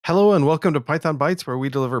Hello and welcome to Python Bytes, where we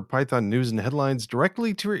deliver Python news and headlines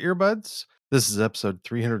directly to your earbuds. This is episode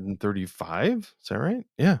 335. Is that right?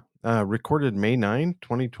 Yeah. Recorded May 9,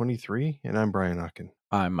 2023. And I'm Brian Ocken.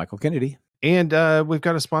 I'm Michael Kennedy. And we've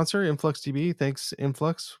got a sponsor, InfluxDB. Thanks,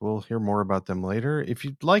 Influx. We'll hear more about them later. If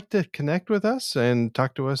you'd like to connect with us and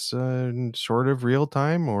talk to us in sort of real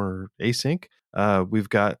time or async, we've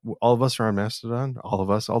got all of us are on Mastodon. All of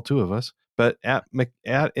us, all two of us. But at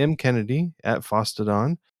M Kennedy, at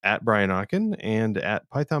Fostodon, at Brian Ocken, and at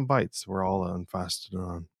Python Bytes, we're all on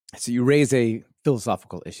Fostodon. So you raise a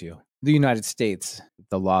philosophical issue. The United States,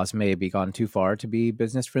 the laws may be gone too far to be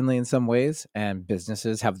business friendly in some ways, and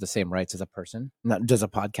businesses have the same rights as a person. Does a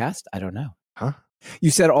podcast? I don't know. Huh? You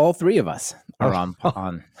said all three of us are on.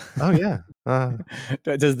 Oh yeah.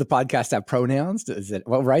 Does the podcast have pronouns?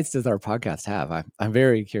 What rights does our podcast have? I'm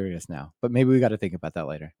very curious now, but maybe we got to think about that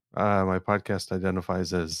later. My podcast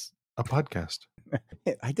identifies as a podcast.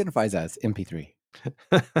 It identifies as MP3.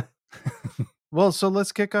 Well, so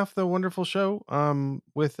let's kick off the wonderful show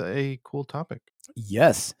with a cool topic.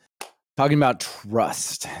 Yes. Talking about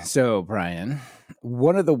trust. So, Brian,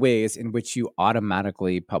 one of the ways in which you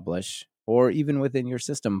automatically publish, or even within your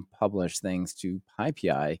system, publish things to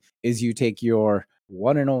PyPI is you take your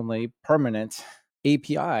one and only permanent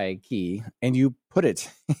API key and you put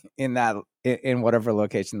it in whatever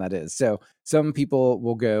location that is. So some people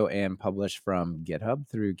will go and publish from GitHub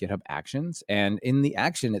through GitHub Actions. And in the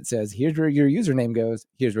action, it says, here's where your username goes.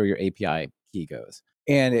 Here's where your API key goes.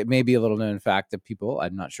 And it may be a little known fact to people.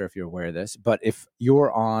 I'm not sure if you're aware of this, but if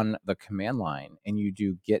you're on the command line and you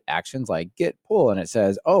do Git actions like git pull and it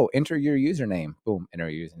says, oh, enter your username, boom, enter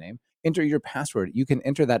your username, enter your password, you can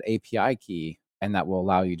enter that API key and that will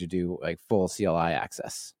allow you to do like full CLI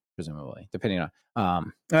access, presumably, depending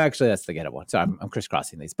on, actually that's the GitHub one. So I'm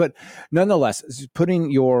crisscrossing these, but nonetheless, putting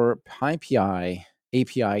your PyPI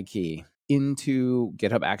API key into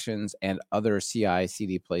GitHub Actions and other CI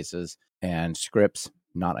CD places and scripts,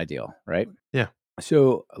 not ideal, right? Yeah.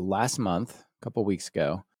 So last month, a couple of weeks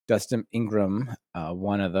ago, Dustin Ingram,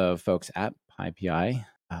 one of the folks at PyPI,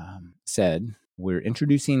 said, we're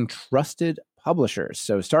introducing trusted publishers.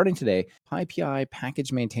 So starting today, PyPI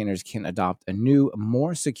package maintainers can adopt a new,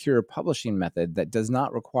 more secure publishing method that does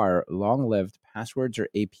not require long-lived passwords or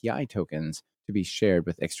API tokens to be shared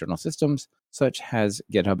with external systems, such as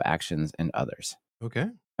GitHub Actions and others.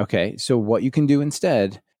 Okay, so what you can do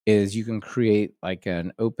instead is you can create like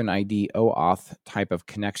an OpenID OAuth type of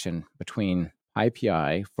connection between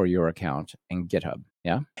PyPI for your account and GitHub.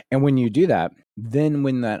 Yeah. And when you do that, then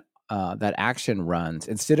when that action runs,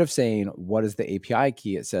 instead of saying, what is the API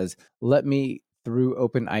key? It says, let me through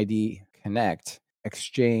OpenID connect,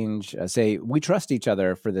 exchange, say, we trust each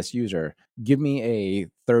other for this user. Give me a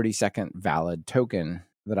 30-second valid token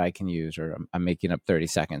that I can use, or I'm making up 30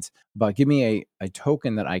 seconds, but give me a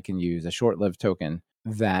token that I can use, a short-lived token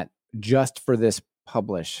that just for this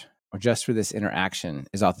publish or just for this interaction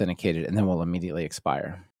is authenticated and then will immediately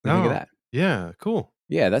expire. What do you think of that? Yeah, cool.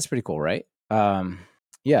 Yeah, that's pretty cool, right?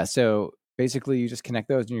 Yeah, so basically you just connect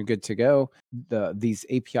those and you're good to go. These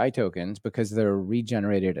API tokens, because they're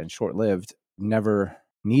regenerated and short-lived, never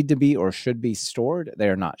need to be or should be stored. They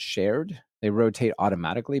are not shared. They rotate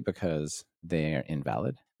automatically because they're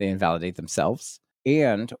invalid. They invalidate themselves.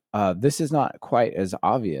 And this is not quite as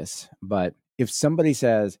obvious, but if somebody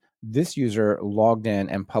says, this user logged in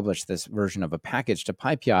and published this version of a package to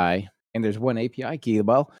PyPI, and there's one API key,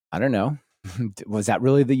 well, I don't know. Was that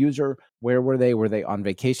really the user? Where were they? Were they on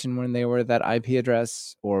vacation when they were at that IP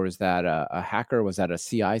address? Or was that a hacker? Was that a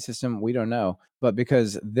CI system? We don't know. But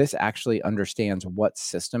because this actually understands what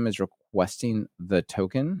system is requesting the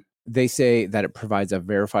token, they say that it provides a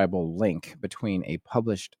verifiable link between a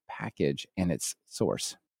published package and its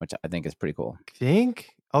source, which I think is pretty cool.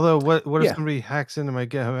 Although, what if somebody hacks into my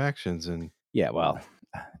GitHub Actions and... Yeah, well,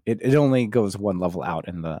 it only goes one level out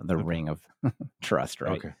in the ring of trust,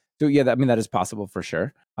 right? Okay. So yeah, that is possible for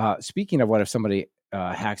sure. Speaking of what if somebody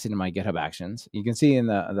hacks into my GitHub Actions, you can see in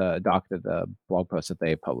the doc, that the blog post that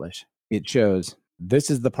they publish, it shows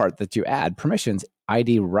this is the part that you add permissions,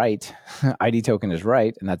 ID right, ID token is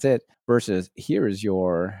right, and that's it, versus here is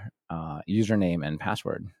your username and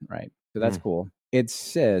password, right? So that's cool. It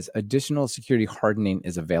says additional security hardening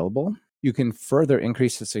is available. You can further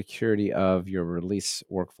increase the security of your release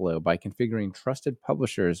workflow by configuring trusted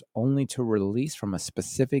publishers only to release from a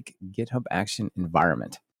specific GitHub Action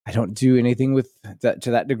environment. I don't do anything with that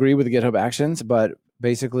to that degree with GitHub Actions, but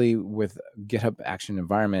basically with GitHub Action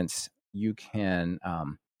environments, you can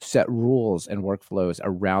set rules and workflows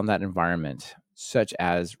around that environment, such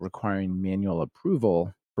as requiring manual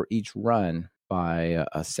approval for each run by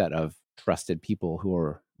a set of trusted people who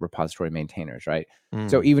are repository maintainers, right?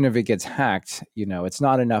 So Mm. even if it gets hacked, it's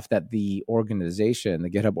not enough that the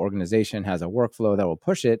GitHub organization has a workflow that will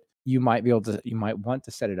push it. You might want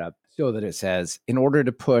to set it up so that it says, in order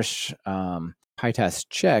to push PyTest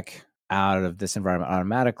check out of this environment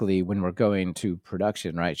automatically when we're going to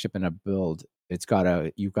production, right? Shipping a build,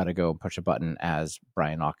 you've got to go push a button as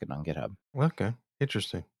Brian Ocken on GitHub. Okay.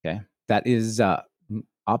 Interesting. Okay. That is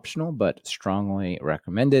optional, but strongly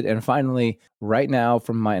recommended. And finally, right now,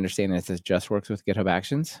 from my understanding, this just works with GitHub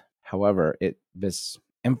Actions. However, this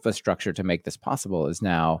infrastructure to make this possible is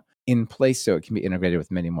now in place, so it can be integrated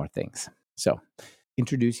with many more things. So,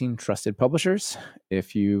 introducing trusted publishers.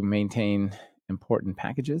 If you maintain important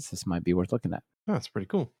packages, this might be worth looking at. Oh, that's pretty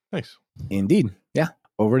cool. Nice. Indeed. Yeah.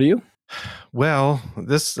 Over to you. Well,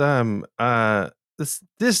 this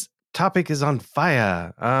topic is on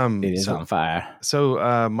fire. It is on fire. So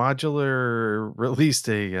Modular released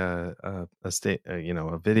a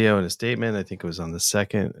video and a statement. I think it was on the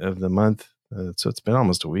 2nd of the month. So it's been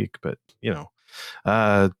almost a week, but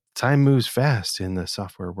time moves fast in the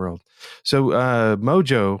software world. So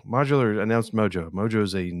Modular announced Mojo. Mojo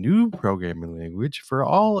is a new programming language for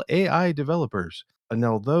all AI developers. And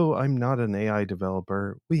although I'm not an AI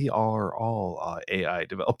developer, we are all AI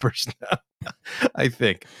developers now, I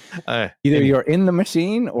think. Either anyway. you're in the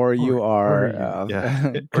machine or you are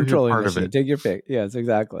controlling the machine. Take your pick. Yes,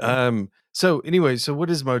 exactly. So what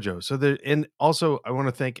is Mojo? And also I want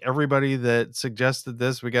to thank everybody that suggested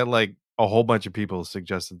this. We got like a whole bunch of people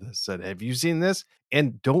suggested this, said, have you seen this?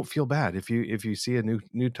 And don't feel bad if you see a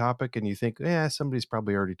new topic and you think, yeah, somebody's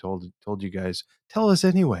probably already told you guys. Tell us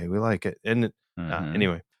anyway. We like it. And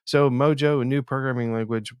anyway, so Mojo, a new programming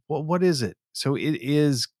language. Well, what is it? So it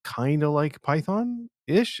is kind of like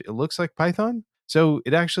Python-ish. It looks like Python. So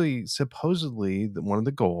it actually, supposedly, one of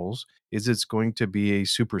the goals is it's going to be a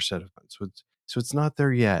superset of it. So it's not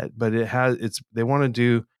there yet, but they want to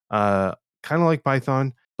do kind of like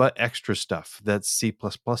Python, but extra stuff that's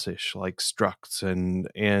C++-ish, like structs and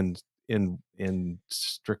in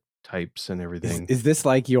strict types and everything. Is this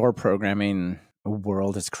like your programming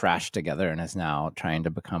world has crashed together and is now trying to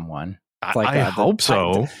become one? It's like I hope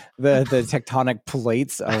so. The tectonic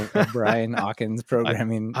plates of Brian Ocken's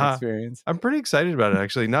programming experience. I'm pretty excited about it,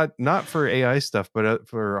 actually. Not for AI stuff, but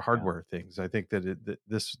for hardware things. I think that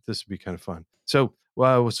this would be kind of fun. So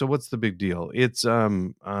what's the big deal? It's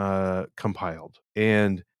compiled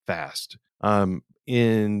and fast.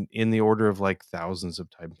 In the order of like thousands of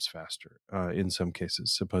times faster in some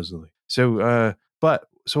cases, supposedly. So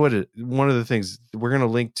one of the things we're going to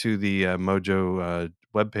link to the Mojo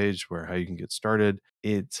webpage where how you can get started.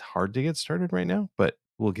 It's hard to get started right now, but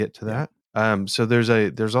we'll get to that. So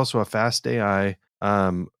there's also a fast AI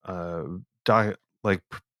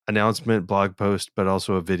announcement blog post, but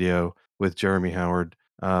also a video with Jeremy Howard.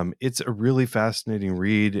 It's a really fascinating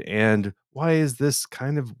read. And where's this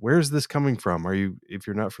coming from? If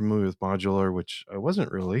you're not familiar with Modular, which I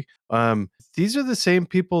wasn't really, these are the same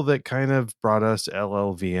people that kind of brought us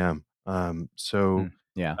LLVM.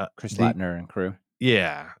 Chris Lattner and crew.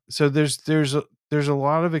 Yeah. So there's a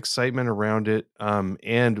lot of excitement around it.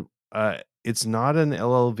 And it's not an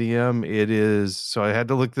LLVM. It is. So I had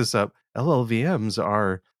to look this up. LLVMs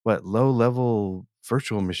are low level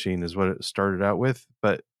virtual machine is what it started out with,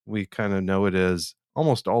 but we kind of know it as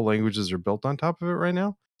almost all languages are built on top of it right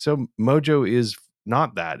now. So Mojo is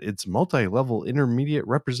not that. It's multi-level intermediate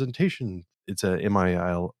representation. It's a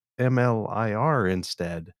MLIR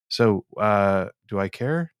instead. So do I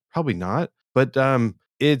care? Probably not. But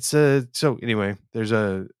it's so anyway, there's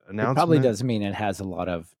a announcement. It probably does mean it has a lot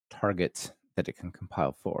of targets that it can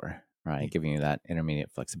compile for, right? Giving you that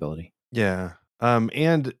intermediate flexibility. Yeah.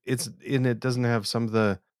 And it doesn't have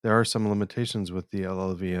there are some limitations with the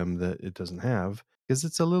LLVM that it doesn't have because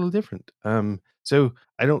it's a little different. So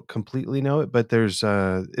I don't completely know it, but there's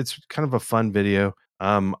it's kind of a fun video.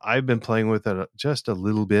 I've been playing with it just a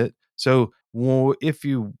little bit. So if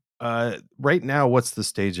you right now, what's the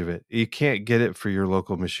stage of it? You can't get it for your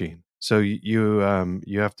local machine. So you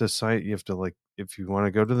have to if you want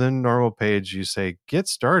to go to the normal page, you say get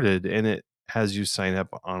started, and it has you sign up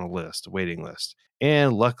on a waiting list.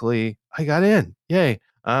 And luckily I got in. Yay.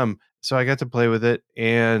 So I got to play with it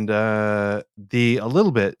and a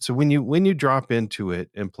little bit. So when you drop into it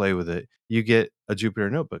and play with it, you get a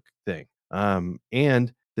Jupyter notebook thing.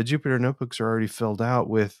 And the Jupyter notebooks are already filled out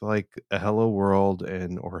with like a hello world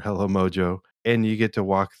or hello Mojo, and you get to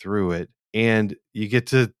walk through it and you get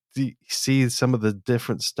to see some of the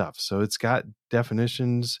different stuff. So it's got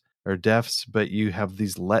definitions or defs, but you have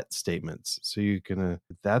these let statements. So you can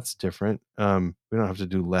that's different. We don't have to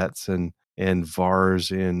do lets and and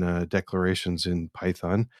vars in declarations in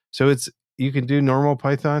Python. So you can do normal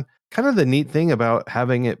Python. Kind of the neat thing about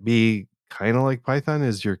having it be kind of like Python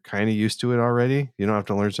is you're kind of used to it already. You don't have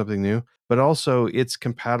to learn something new, but also it's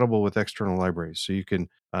compatible with external libraries. So you can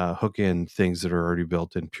hook in things that are already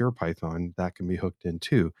built in pure Python that can be hooked in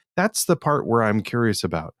too. That's the part where I'm curious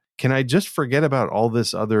about. Can I just forget about all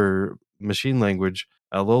this other machine language,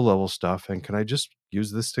 low level stuff, and can I just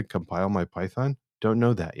use this to compile my Python? Don't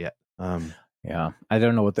know that yet. Yeah, I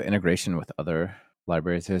don't know what the integration with other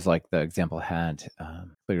libraries is. Like the example had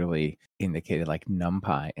clearly indicated like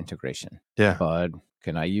NumPy integration, Yeah. but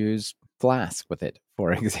can I use Flask with it,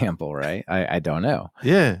 for example? Right? I don't know.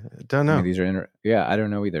 Yeah. Don't I mean, know. these are yeah, I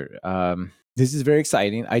don't know either. This is very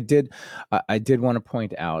exciting. I did want to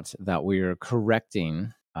point out that we're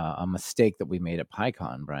correcting a mistake that we made at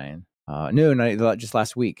PyCon, Brian. No, just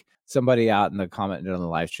last week. Somebody out in the comment on the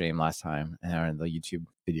live stream last time or in the YouTube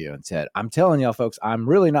video and said, "I'm telling y'all folks, I'm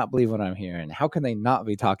really not believing what I'm hearing. How can they not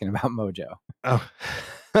be talking about Mojo?" Oh.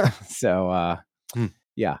 So Hmm.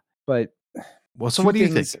 yeah, but Well, so two what do you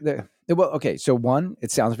things think? well, okay, so one,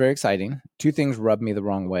 it sounds very exciting. Two things rubbed me the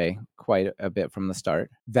wrong way quite a bit from the start,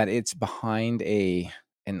 that it's behind an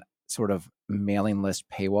sort of mailing list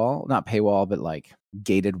paywall, not paywall, but like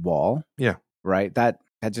gated wall. Yeah. Right? That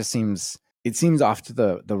just seems off to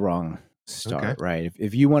the wrong Okay. start, right?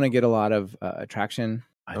 If you want to get a lot of attraction,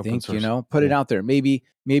 I Open think, source. put it Yeah. out there. Maybe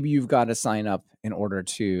you've got to sign up in order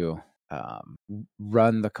to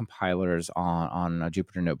run the compilers on a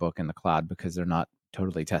Jupyter notebook in the cloud because they're not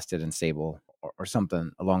totally tested and stable, or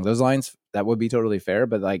something along those lines. That would be totally fair,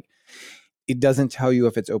 but like, it doesn't tell you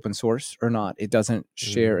if it's open source or not. It doesn't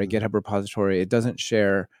share a GitHub repository. It doesn't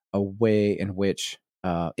share a way in which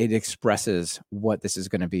it expresses what this is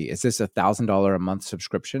going to be. Is this $1,000 a month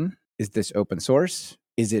subscription? Is this open source?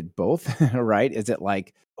 Is it both? Right? Is it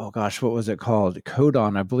like, oh gosh, what was it called?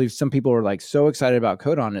 Codon. I believe some people were like so excited about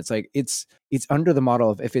Codon. It's like it's under the model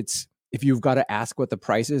of if you've got to ask what the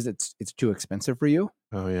price is, it's too expensive for you.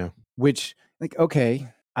 Oh yeah. Which, like, okay,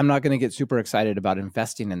 I'm not going to get super excited about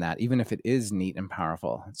investing in that, even if it is neat and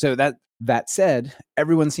powerful. So that said,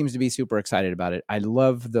 everyone seems to be super excited about it. I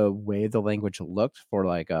love the way the language looked for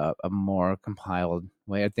like a more compiled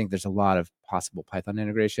way. I think there's a lot of possible Python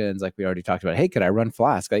integrations, like we already talked about. Hey, could I run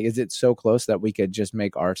Flask? Like, is it so close that we could just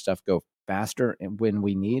make our stuff go faster when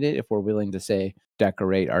we need it, if we're willing to say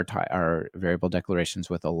decorate our variable declarations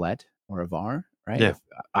with a let or a var, right? Yeah. If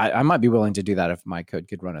I might be willing to do that if my code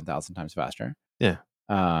could run 1,000 times faster. Yeah.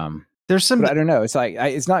 Um, There's some. but I don't know. It's like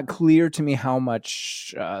it's not clear to me how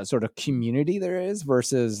much sort of community there is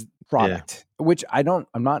versus product. Which I'm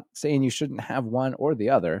not saying you shouldn't have one or the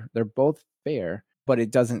other. They're both fair, but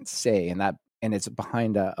it doesn't say, and it's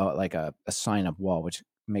behind a sign up wall, which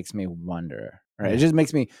makes me wonder. Right? Yeah. It just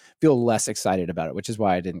makes me feel less excited about it, which is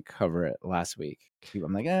why I didn't cover it last week.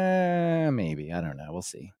 I'm like, maybe, I don't know. We'll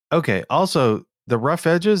see. Okay. Also, the rough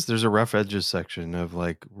edges. There's a rough edges section of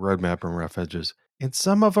like roadmap and rough edges, and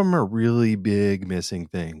some of them are really big missing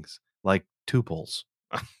things, like tuples.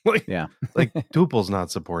 like, Yeah. like tuples not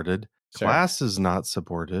supported. Sure. Class is not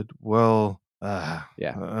supported. Well,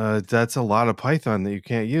 Yeah. that's a lot of Python that you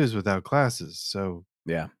can't use without classes. So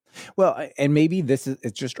Yeah. Well, and maybe it's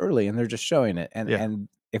just early and they're just showing it. And yeah.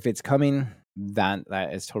 if it's coming, that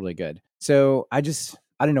is totally good. So I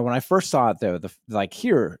don't know. When I first saw it though,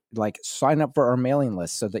 sign up for our mailing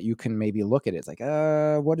list so that you can maybe look at it. It's like,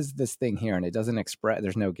 what is this thing here? And it doesn't express,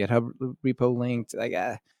 there's no GitHub repo linked. Like,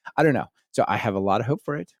 I don't know. So I have a lot of hope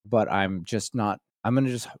for it, but I'm going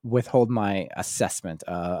to just withhold my assessment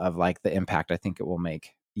of like the impact I think it will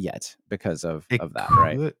make yet because of that,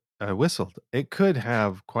 right? I whistled. It could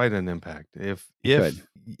have quite an impact if It could.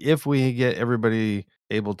 if we get everybody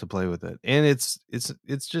able to play with it. And it's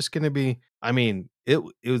just going to be. I mean, it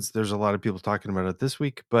was. There's a lot of people talking about it this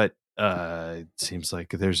week, but it seems like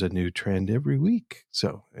there's a new trend every week.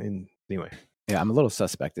 So, and anyway, Yeah, I'm a little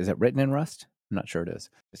suspect. Is it written in Rust? I'm not sure it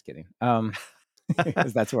is. Just kidding.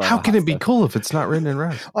 Because that's where all how the can hot it be stuff. cool if it's not written in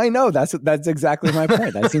Rust? I know that's exactly my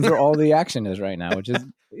point. That seems where all the action is right now, which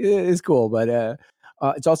is cool. But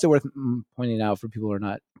it's also worth pointing out for people who are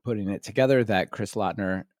not putting it together that Chris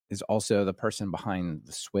Lautner is also the person behind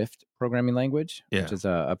the Swift programming language, Yeah. which is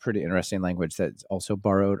a pretty interesting language that's also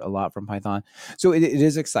borrowed a lot from Python. So it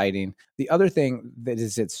is exciting. The other thing that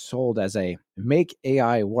is it's sold as a make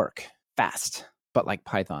AI work fast, but like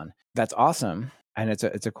Python. That's awesome. And it's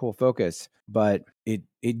a cool focus, but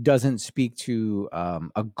it doesn't speak to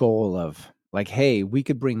a goal of like, hey, we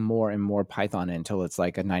could bring more and more Python in until it's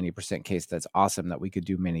like a 90% case that's awesome that we could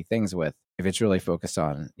do many things with. If it's really focused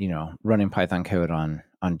on, running Python code on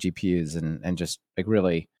GPUs and just like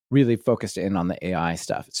really really focused in on the AI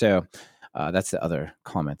stuff. So that's the other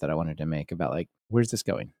comment that I wanted to make about like, where's this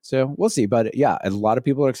going? So we'll see. But yeah, a lot of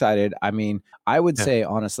people are excited. I mean, I would Yeah. say,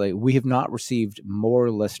 honestly, we have not received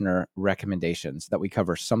more listener recommendations that we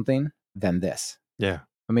cover something than this. Yeah.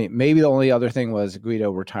 I mean, maybe the only other thing was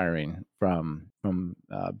Guido retiring from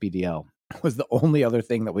BDL was the only other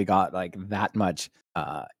thing that we got like that much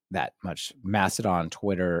Mastodon,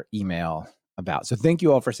 Twitter, email about. So thank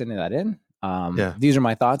you all for sending that in. Yeah. These are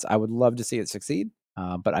my thoughts. I would love to see it succeed,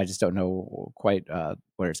 but I just don't know quite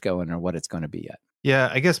where it's going or what it's going to be yet. Yeah,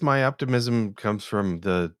 I guess my optimism comes from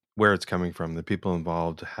the where it's coming from. The people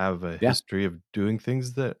involved have a Yeah, history of doing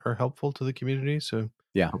things that are helpful to the community, so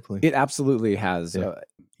yeah. hopefully. It absolutely has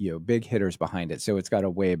Yeah. big hitters behind it, so it's got a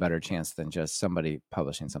way better chance than just somebody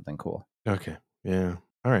publishing something cool. Okay. Yeah.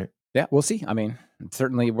 All right. Yeah, we'll see. I mean, it's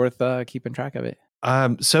certainly worth keeping track of it.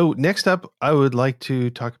 So next up, I would like to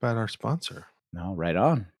talk about our sponsor, No, right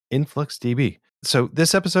on. InfluxDB. So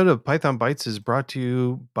this episode of Python Bytes is brought to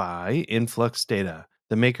you by Influx Data,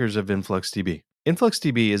 the makers of InfluxDB.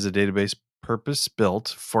 InfluxDB is a database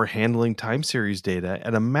purpose-built for handling time series data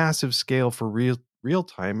at a massive scale for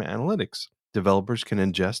real-time analytics. Developers can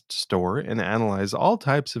ingest, store, and analyze all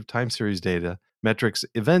types of time series data, metrics,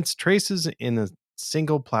 events, traces in a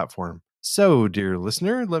single platform. So, dear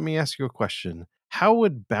listener, let me ask you a question. How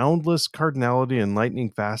would boundless cardinality and lightning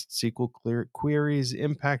fast SQL queries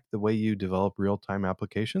impact the way you develop real time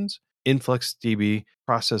applications? InfluxDB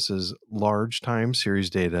processes large time series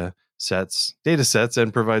data sets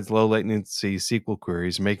and provides low latency SQL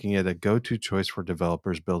queries, making it a go-to choice for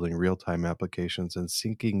developers building real-time applications and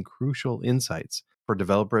seeking crucial insights. For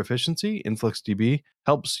developer efficiency, InfluxDB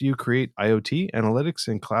helps you create IoT, analytics,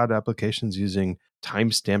 and cloud applications using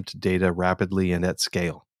time-stamped data rapidly and at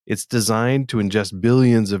scale. It's designed to ingest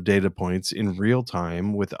billions of data points in real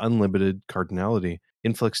time with unlimited cardinality.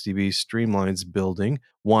 InfluxDB streamlines building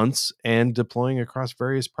once and deploying across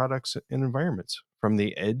various products and environments, from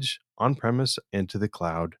the edge, on-premise, and to the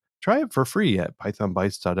cloud. Try it for free at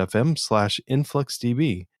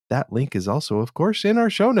pythonbytes.fm/influxdb. That link is also, of course, in our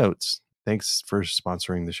show notes. Thanks for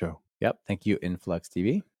sponsoring the show. Yep. Thank you,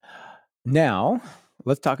 InfluxDB. Now,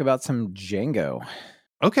 let's talk about some Django.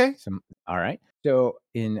 Okay. All right. So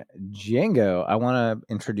in Django, I want to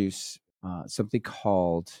introduce something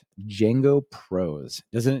called Django Prose.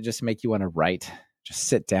 Doesn't it just make you want to write? Just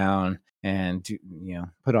sit down and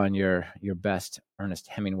put on your best Ernest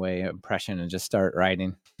Hemingway impression and just start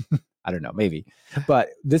writing. I don't know, maybe. But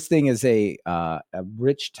this thing is a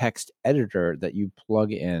rich text editor that you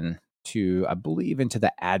plug in to, I believe, into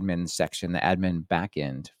the admin section, the admin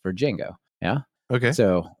backend for Django. Yeah. Okay.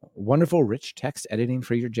 So wonderful, rich text editing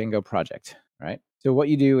for your Django project, right? So what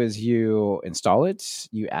you do is you install it,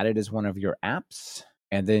 you add it as one of your apps,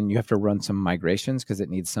 and then you have to run some migrations because it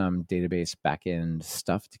needs some database backend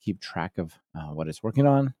stuff to keep track of what it's working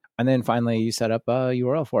on. And then finally, you set up a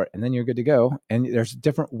URL for it, and then you're good to go. And there's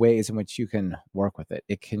different ways in which you can work with it.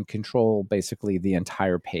 It can control basically the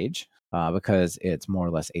entire page because it's more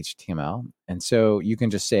or less HTML. And so you can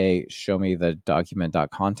just say, show me the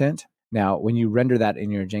document.content. Now, when you render that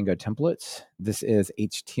in your Django templates, this is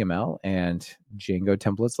HTML, and Django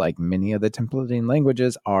templates, like many of the templating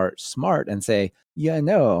languages, are smart and say, yeah,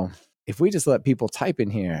 no, if we just let people type in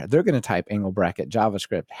here, they're going to type angle bracket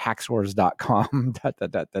JavaScript hacksource.com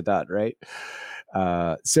right?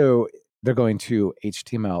 So they're going to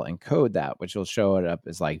HTML encode that, which will show it up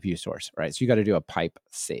as like view source, right? So you got to do a pipe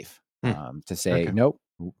safe to say, Okay. nope,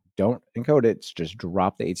 don't encode it. Just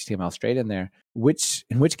drop the HTML straight in there,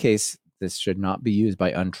 in which case this should not be used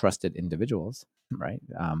by untrusted individuals, right?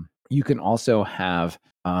 You can also have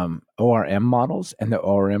ORM models, and the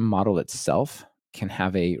ORM model itself can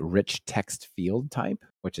have a rich text field type,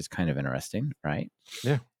 which is kind of interesting, right?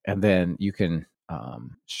 Yeah. And then you can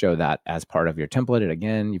show that as part of your template. And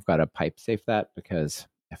again, you've got to pipe safe that, because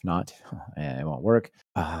if not, it won't work.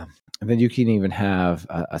 And then you can even have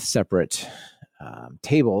a separate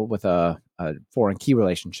table with a foreign key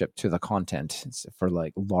relationship to the content for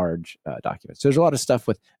like large documents. So there's a lot of stuff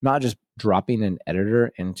with not just dropping an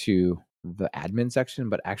editor into the admin section,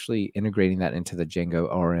 but actually integrating that into the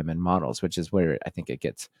Django ORM and models, which is where I think it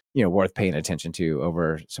gets worth paying attention to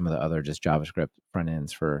over some of the other just JavaScript front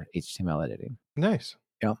ends for HTML editing. Nice.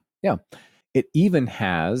 Yeah, yeah. It even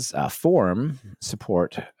has form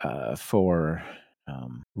support for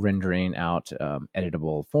rendering out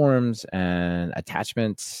editable forms and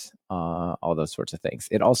attachments, all those sorts of things.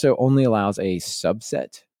 It also only allows a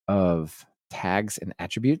subset of tags and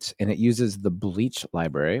attributes, and it uses the Bleach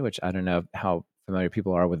library, which I don't know how familiar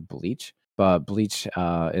people are with Bleach, but Bleach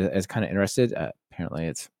is kind of interested. Apparently,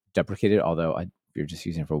 it's deprecated, although I If you're just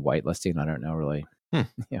using it for whitelisting, I don't know really Hmm.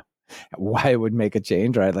 you know, why it would make a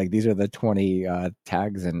change, right? Like these are the 20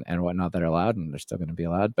 tags and whatnot that are allowed, and they're still going to be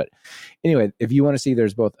allowed. But anyway, if you want to see,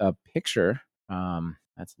 there's both a picture.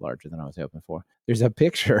 That's larger than I was hoping for. There's a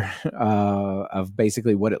picture of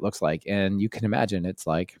basically what it looks like, and you can imagine it's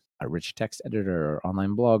like a rich text editor or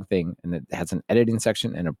online blog thing, and it has an editing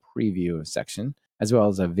section and a preview section, as well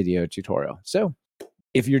as a video tutorial. So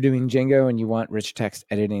if you're doing Django and you want rich text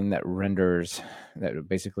editing that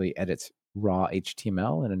basically edits raw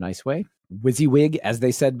HTML in a nice way, WYSIWYG, as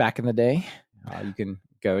they said back in the day, you can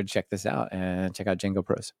go and check this out and check out Django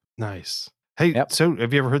Pros. Nice. Hey, Yep. so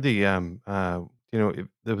have you ever heard the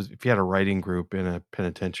if you had a writing group in a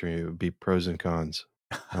penitentiary, it would be pros and cons.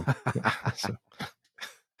 So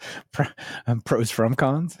Pros from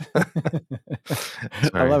cons. I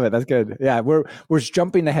sorry. love it. That's good. Yeah, we're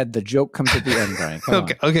jumping ahead. The joke comes at the end, Brian. Come on.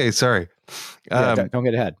 Okay, sorry. Yeah, don't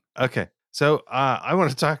get ahead. Okay. So I want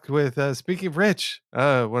to talk with speaking of Rich,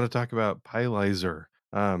 I want to talk about Pylaser.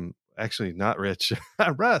 Actually not Rich,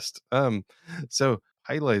 Rust. So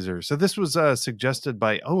Pylaser. So this was suggested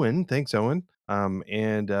by Owen. Thanks, Owen.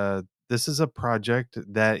 And this is a project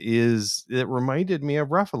that reminded me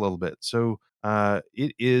of Rough a little bit. So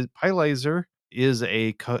it is Pylaser is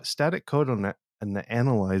a static code on an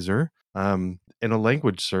analyzer and a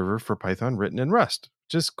language server for Python written in Rust.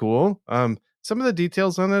 Just cool. Some of the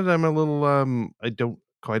details on it, I'm a little, I don't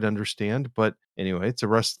quite understand, but anyway, it's a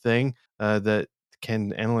Rust thing that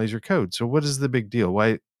can analyze your code. So what is the big deal?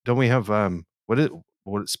 Why don't we have,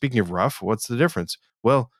 speaking of Rough, what's the difference?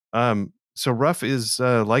 Well, so Rough is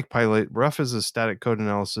like Pilot. Rough is a static code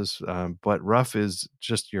analysis, but Rough is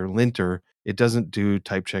just your linter. It doesn't do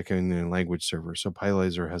type checking in the language server. So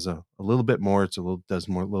Pylaser has a little bit more. It's a little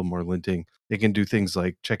more linting. It can do things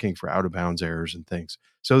like checking for out of bounds errors and things.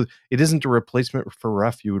 So it isn't a replacement for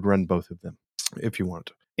Rough. You would run both of them if you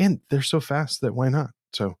want. And they're so fast that why not?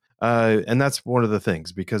 So, and that's one of the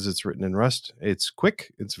things, because it's written in Rust. It's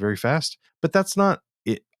quick. It's very fast. But that's not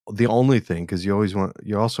it. The only thing, because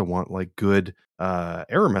you also want like good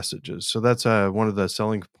error messages. So that's one of the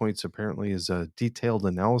selling points apparently is detailed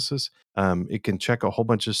analysis. It can check a whole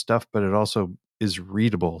bunch of stuff, but it also is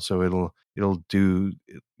readable. So it'll do,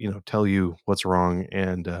 tell you what's wrong,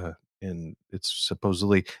 and it's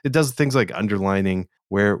supposedly it does things like underlining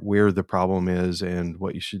where the problem is and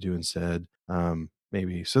what you should do instead.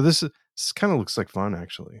 Maybe so. This kind of looks like fun,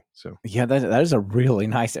 actually. So Yeah, that is a really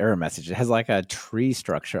nice error message. It has like a tree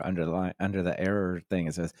structure under the error thing.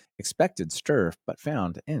 It says expected strf but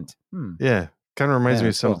found int. yeah, kind of reminds Yeah, me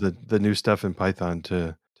of that's some of cool. the new stuff in Python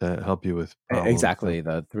to help you with problems. So. Exactly,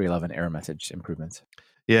 the 311 error message improvements.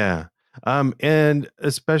 Yeah. And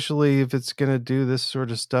especially if it's going to do this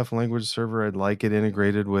sort of stuff, language server, I'd like it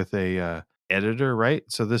integrated with a editor, right?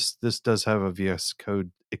 So this does have a VS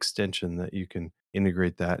Code extension that you can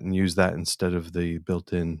integrate that and use that instead of the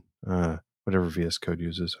built-in whatever VS Code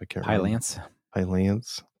uses. I can't remember. Pylance.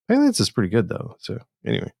 Pylance. Pylance is pretty good though. So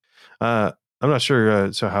anyway, I'm not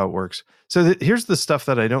sure so how it works. So here's the stuff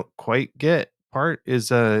that I don't quite get. Part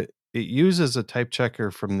is it uses a type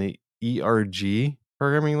checker from the ERG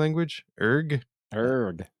programming language. Erg.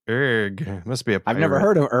 Erg must be a I've never pirate.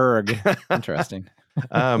 heard of erg. Interesting.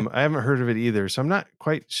 I haven't heard of it either, so I'm not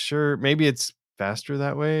quite sure. Maybe it's faster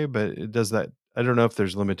that way, but it does that. I don't know if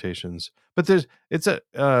there's limitations, but it's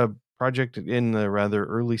a project in the rather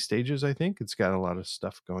early stages. I think it's got a lot of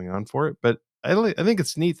stuff going on for it, but I think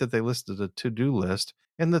it's neat that they listed a to-do list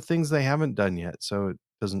and the things they haven't done yet, so it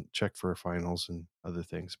doesn't check for finals and other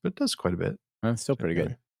things, but it does quite a bit. That's still So pretty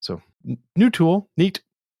good. So new tool, neat.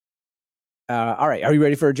 All right, are you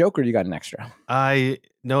ready for a joke, or you got an extra?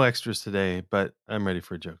 No extras today, but I'm ready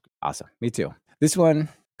for a joke. Awesome. Me too. This one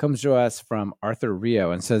comes to us from Arthur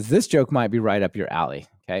Rio and says, this joke might be right up your alley.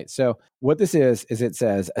 Okay. So what this is it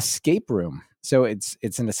says escape room. So it's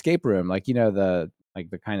an escape room, like, the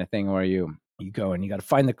kind of thing where you go and you got to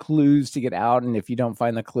find the clues to get out. And if you don't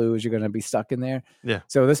find the clues, you're going to be stuck in there. Yeah.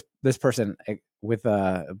 So this person with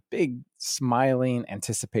a big smiling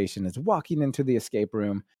anticipation is walking into the escape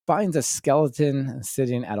room, finds a skeleton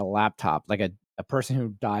sitting at a laptop, like a person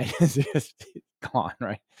who died is just gone,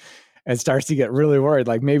 right? And starts to get really worried,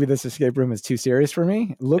 like maybe this escape room is too serious for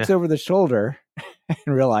me. Looks over the shoulder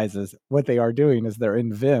and realizes what they are doing is they're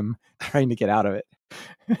in Vim trying to get out of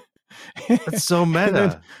it. That's so meta.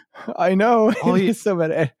 Then, I know. It's so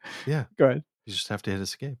meta. Yeah. Go ahead. You just have to hit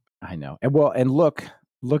escape. I know. And look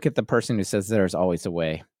at the person who says there's always a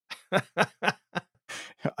way.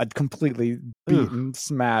 A completely beaten,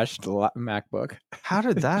 smashed MacBook. How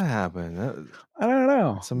did that happen? I don't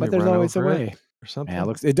know. But there's always a way. Or something.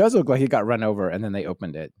 Yeah, it does look like he got run over and then they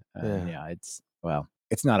opened it. Yeah, it's Well,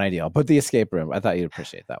 it's not ideal, but the escape room, I thought you'd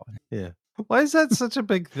appreciate that one. Yeah. Why is that such a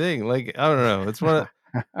big thing? Like, I don't know. It's one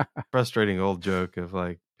frustrating old joke of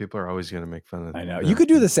like people are always going to make fun of. I know. You could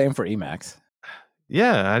do the same for Emacs.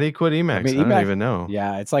 Yeah. How do you quit I Emacs? mean, I don't Emacs, even know.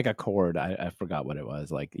 yeah, it's like a chord. I forgot what it was.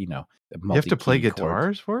 Like, you know, the You have to play multi-key chord.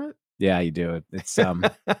 guitars for it? Yeah, you do. It's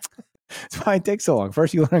that's why it takes so long.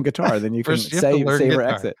 First you learn guitar, then you can First, you have to save learn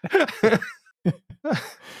or guitar.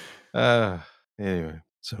 exit. Anyway,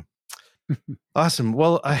 so awesome.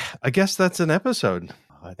 Well, I guess that's an episode.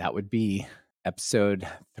 That would be episode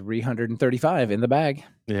 335 in the bag.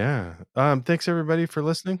 Yeah. Thanks everybody for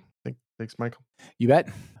listening. Thanks, Michael. You bet.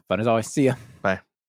 Fun as always. See ya. Bye.